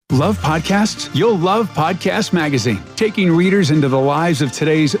Love podcasts? You'll love Podcast Magazine, taking readers into the lives of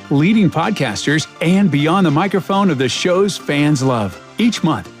today's leading podcasters and beyond the microphone of the shows fans love. Each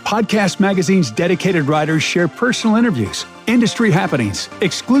month, Podcast Magazine's dedicated writers share personal interviews, industry happenings,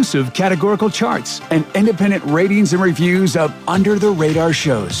 exclusive categorical charts, and independent ratings and reviews of under-the-radar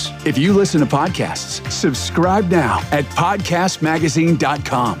shows. If you listen to podcasts, subscribe now at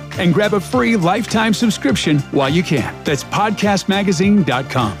podcastmagazine.com and grab a free lifetime subscription while you can. That's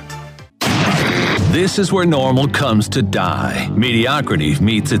podcastmagazine.com. This is where normal comes to die. Mediocrity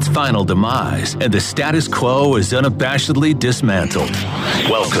meets its final demise, and the status quo is unabashedly dismantled.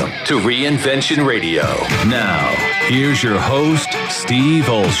 Welcome to Reinvention Radio. Now, here's your host, Steve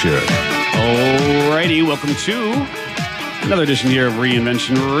Olsher. Alrighty, welcome to another edition here of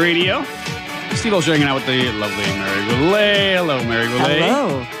Reinvention Radio. Steve Olsher hanging out with the lovely Mary Goulet. Hello, Mary Goulet.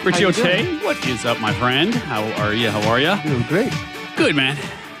 Hello. Richie Ote, what is up, my friend? How are you? Doing great. Good, man.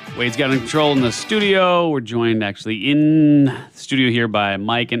 Wade's got control in the studio. We're joined actually in the studio here by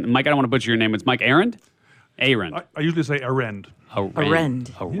Mike. And Mike, I don't want to butcher your name. It's Mike Arend? Arend. I usually say Arend.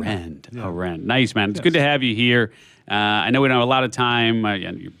 Arend. Nice, man. It's good to have you here. I know we don't have a lot of time.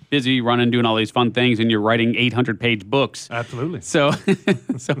 You're busy running, doing all these fun things, and you're writing 800-page books. Absolutely. So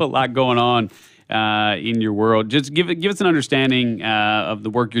a lot going on in your world. Just give us an understanding of the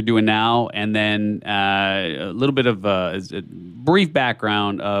work you're doing now, and then a little bit of a brief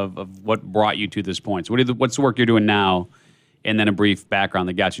background of what brought you to this point. So what's the work you're doing now, and then a brief background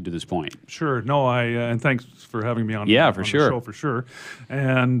that got you to this point. Sure. No, and thanks for having me on. Yeah, on for the sure. show, for sure.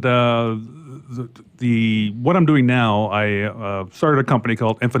 And what I'm doing now, I started a company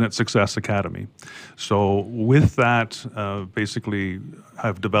called Infinite Success Academy. So with that, basically,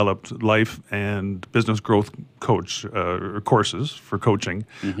 I've developed life and business growth coach courses for coaching.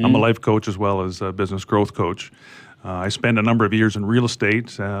 Mm-hmm. I'm a life coach as well as a business growth coach. I spent a number of years in real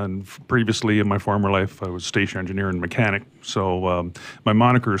estate, and previously in my former life, I was station engineer and mechanic. So my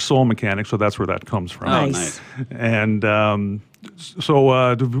moniker is Soul Mechanic, so that's where that comes from. Oh, nice. And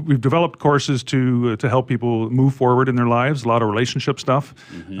so we've developed courses to help people move forward in their lives, a lot of relationship stuff.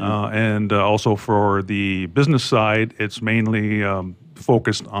 Mm-hmm. And also for the business side, it's mainly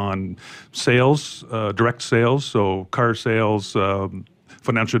focused on sales, direct sales, so car sales,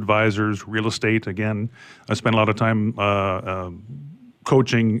 financial advisors, real estate. Again, I spent a lot of time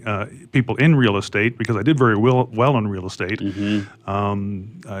coaching people in real estate because I did very well in real estate. Mm-hmm.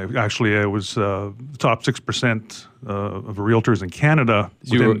 I was top 6% of realtors in Canada.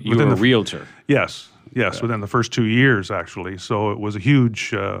 So you were a realtor. Yes, within the first 2 years, actually. So it was a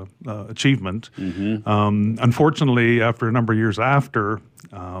huge achievement. Mm-hmm. Unfortunately, after a number of years after,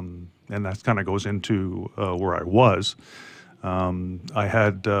 and that kind of goes into where I was, I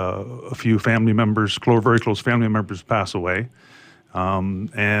had a few family members, very close family members, pass away, and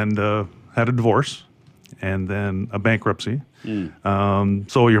had a divorce, and then a bankruptcy.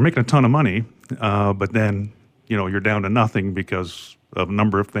 So you're making a ton of money, but then you're down to nothing because of a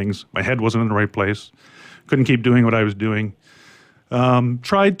number of things. My head wasn't in the right place. Couldn't keep doing what I was doing.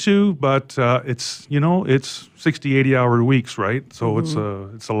 Tried to, but it's 60, 80-hour weeks, right? So it's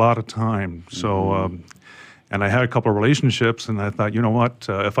a lot of time. So. And I had a couple of relationships, and I thought, you know what?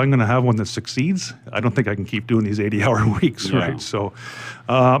 If I'm going to have one that succeeds, I don't think I can keep doing these 80-hour weeks, right? So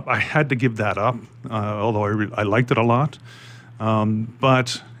I had to give that up, although I liked it a lot.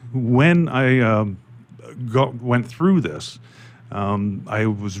 But when I went through this, I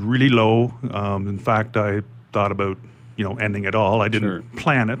was really low. In fact, I thought about ending it all. I didn't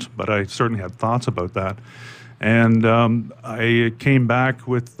plan it, but I certainly had thoughts about that. And I came back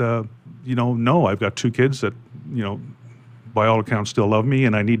with. No, I've got 2 kids that, by all accounts still love me,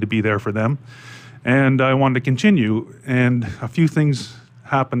 and I need to be there for them. And I wanted to continue. And a few things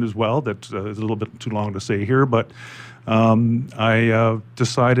happened as well that is a little bit too long to say here, but I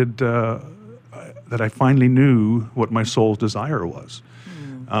decided that I finally knew what my soul's desire was.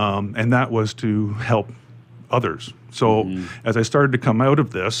 And that was to help others. So as I started to come out of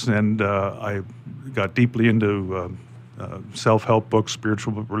this, and I got deeply into self-help books,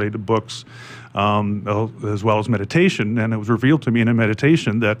 spiritual-related books, as well as meditation. And it was revealed to me in a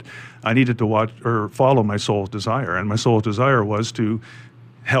meditation that I needed to watch or follow my soul's desire. And my soul's desire was to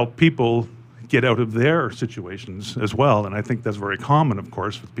help people get out of their situations as well. And I think that's very common, of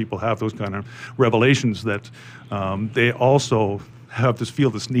course, with people have those kind of revelations that they also have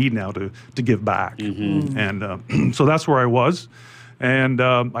feel this need now to give back. Mm-hmm. And so that's where I was. And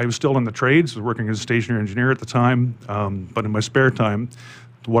I was still in the trades, working as a stationary engineer at the time. But in my spare time,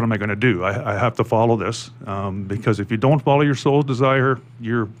 what am I going to do? I have to follow this because if you don't follow your soul's desire,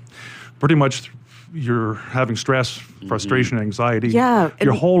 you're pretty much you're having stress, frustration, anxiety, Yeah,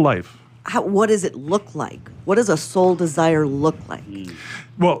 your and- whole life. What does it look like? What does a soul desire look like?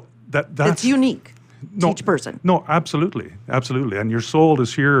 Well, that's It's unique to each person. No, absolutely, absolutely. And your soul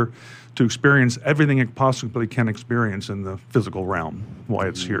is here to experience everything it possibly can experience in the physical realm, why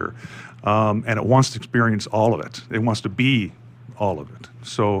it's here. And it wants to experience all of it. It wants to be all of it.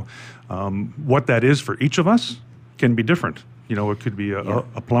 So what that is for each of us can be different. You know, it could be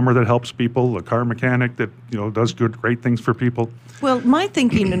a plumber that helps people, a car mechanic that, you know, does great things for people. Well, my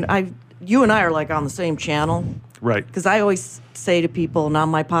thinking, and you and I are like on the same channel, Right. because I always say to people, and on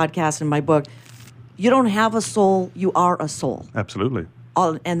my podcast and my book, you don't have a soul, you are a soul. Absolutely.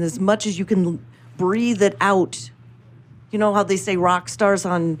 And as much as you can breathe it out, you know how they say rock stars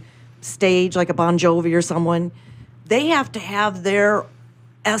on stage, like a Bon Jovi or someone, they have to have their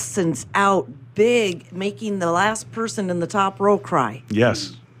essence out big, making the last person in the top row cry.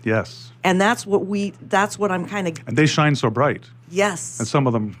 Yes. Yes. And that's what I'm kind of, And they shine so bright. yes. And some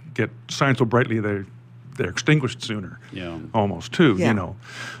of them shine so brightly they're extinguished sooner. Yeah. Almost too, Yeah. you know.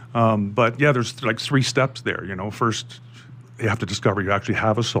 But yeah, there's like 3 steps there. You know, first you have to discover you actually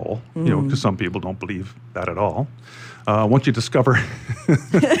have a soul. You know, because some people don't believe that at all. Once you discover,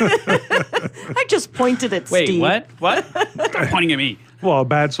 I just pointed at Wait, Steve. what? What? Stop pointing at me. well, a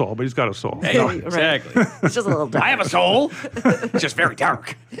bad soul, but he's got a soul. Hey, Right. exactly. It's just a little dark. I have a soul. It's just very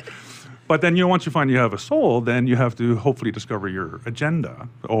dark. But then, you know, once you find you have a soul, then you have to hopefully discover your agenda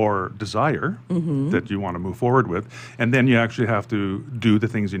or desire that you want to move forward with, and then you actually have to do the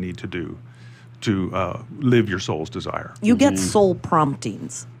things you need to do to live your soul's desire. You get soul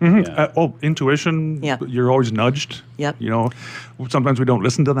promptings. Yeah. Intuition. Yeah. You're always nudged. Yep. You know, sometimes we don't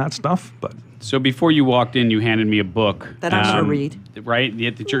listen to that stuff, but So before you walked in, you handed me a book That I'm gonna read. right?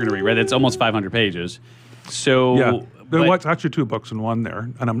 That you're going to read, right? That's almost 500 pages. So, yeah. There but- was actually 2 books in one there,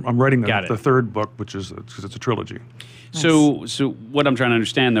 and I'm writing Got it. the 3rd book, which is because it's a trilogy. So what I'm trying to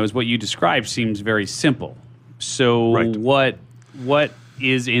understand though is what you described seems very simple. So Right. what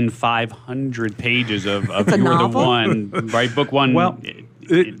is in 500 pages of a You're novel? the One, right? Book 1, Well,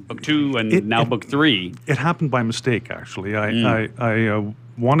 book 2, and now book 3. It happened by mistake, actually. I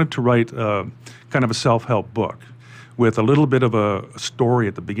wanted to write kind of a self-help book with a little bit of a story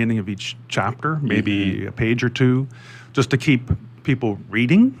at the beginning of each chapter, maybe a page or 2, just to keep people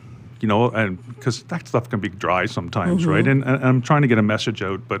reading, you know, and because that stuff can be dry sometimes, right? And I'm trying to get a message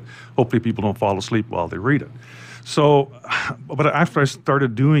out, but hopefully people don't fall asleep while they read it. So, but after I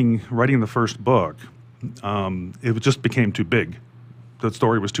started writing the first book, it just became too big. The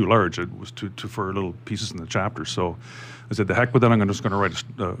story was too large. It was too for little pieces in the chapter. So I said, the heck with it. I'm just going to write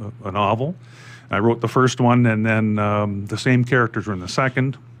a novel. I wrote the first one, and then the same characters are in the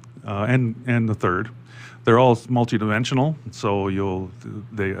second and the third. They're all multidimensional, so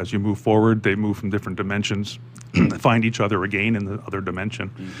as you move forward, they move from different dimensions, find each other again in the other dimension.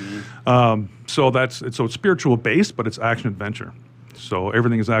 So it's spiritual based, but it's action adventure. So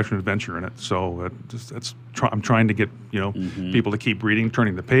everything is action adventure in it. So I'm trying to get people to keep reading,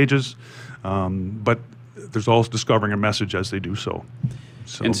 turning the pages, but there's also discovering a message as they do so.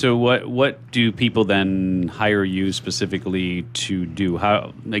 And so what do people then hire you specifically to do?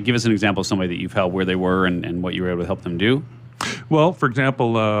 Give us an example of somebody that you've helped where they were and what you were able to help them do. Well, for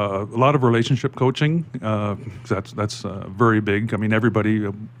example, a lot of relationship coaching, that's very big. I mean,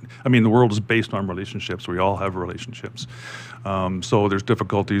 the world is based on relationships. We all have relationships. So there's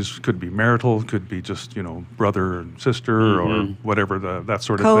difficulties, could be marital, could be just, brother and sister or whatever, that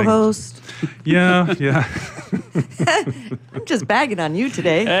sort of thing. Co-host. Yeah, yeah. I'm just bagging on you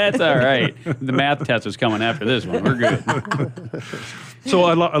today. That's all right. The math test is coming after this one. We're good.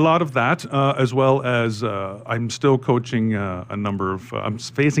 So a lot of that, as well as I'm still coaching a number of. I'm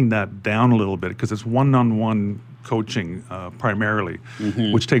phasing that down a little bit because it's one-on-one coaching primarily,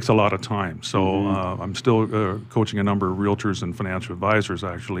 which takes a lot of time. So I'm still coaching a number of realtors and financial advisors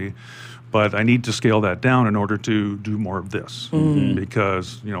actually, but I need to scale that down in order to do more of this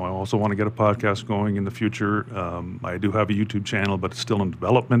because I also want to get a podcast going in the future. I do have a YouTube channel, but it's still in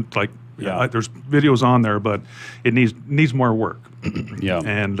development. There's videos on there, but it needs more work. Yeah.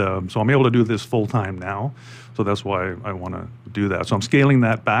 And so I'm able to do this full time now. So that's why I want to do that. So I'm scaling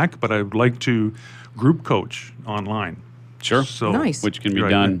that back, but I would like to group coach online. Sure. So, Nice. Which can be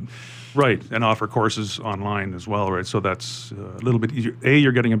done. Right, and offer courses online as well, right? So that's a little bit easier. A,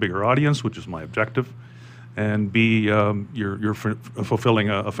 you're getting a bigger audience, which is my objective. And B, you're fulfilling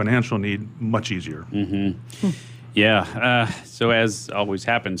a financial need much easier. Yeah. So as always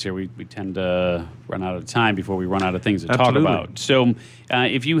happens here, we tend to run out of time before we run out of things to Absolutely. talk about. So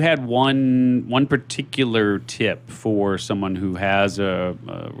if you had one particular tip for someone who has a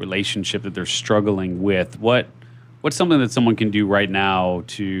relationship that they're struggling with, what's something that someone can do right now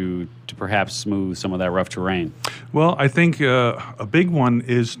to perhaps smooth some of that rough terrain? Well, I think a big one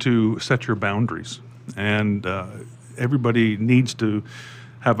is to set your boundaries, and everybody needs to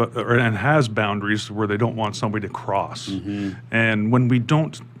have and has boundaries where they don't want somebody to cross. And when we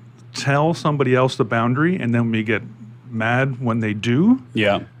don't tell somebody else the boundary, and then we get mad when they do,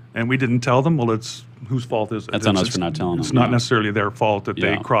 Yeah. and we didn't tell them, well, it's whose fault is it? That's on us for not telling It's them, not yeah. necessarily their fault that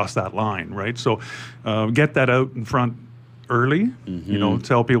they Yeah. crossed that line, right? So get that out in front early. You know,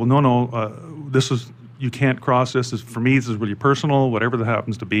 tell people, no, this is, you can't cross this. For me, this is really personal, whatever that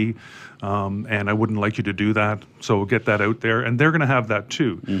happens to be, and I wouldn't like you to do that. So get that out there, and they're going to have that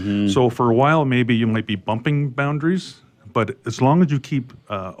too. So for a while, maybe you might be bumping boundaries, but as long as you keep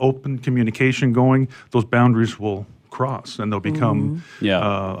open communication going, those boundaries will cross, and they'll become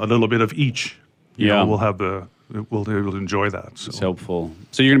Yeah. a little bit of each. You Yeah. know, we'll be able to enjoy that. So. It's helpful.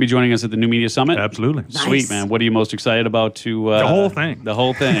 So you're going to be joining us at the New Media Summit? Absolutely. Sweet, man. What are you most excited about to... The whole thing. The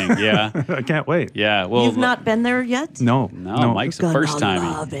whole thing, yeah. I can't wait. Yeah. Well, You've not been there yet? No. No, Mike's the Gonna first time.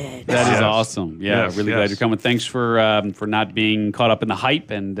 love it. That is Yes. awesome. Yeah, Yes, really glad yes. you're coming. Thanks for not being caught up in the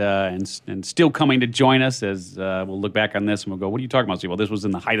hype and still coming to join us as we'll look back on this and we'll go, what are you talking about, Steve? Well, this was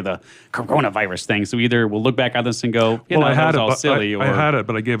in the height of the coronavirus thing. So either we'll look back on this and go, yeah, Well, no, I that had was it, all but silly. I had it,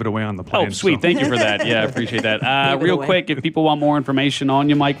 but I gave it away on the plane. Oh, sweet. so- Thank you for that. Yeah, I appreciate that. Gave it Real away. quick, if people want more information on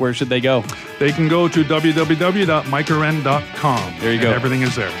you, Mike, where should they go? They can go to www.mikearen.com. There you go. And everything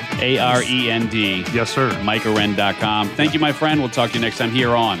is there. AREND. Yes, sir. MikeAren.com. Thank you, my friend. We'll talk to you next time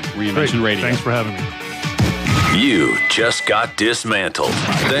here on Great. Reinvention Radio. Thanks for having me. You just got dismantled.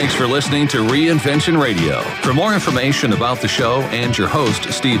 Thanks for listening to Reinvention Radio. For more information about the show and your host,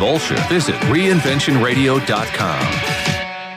 Steve Olsher, visit reinventionradio.com.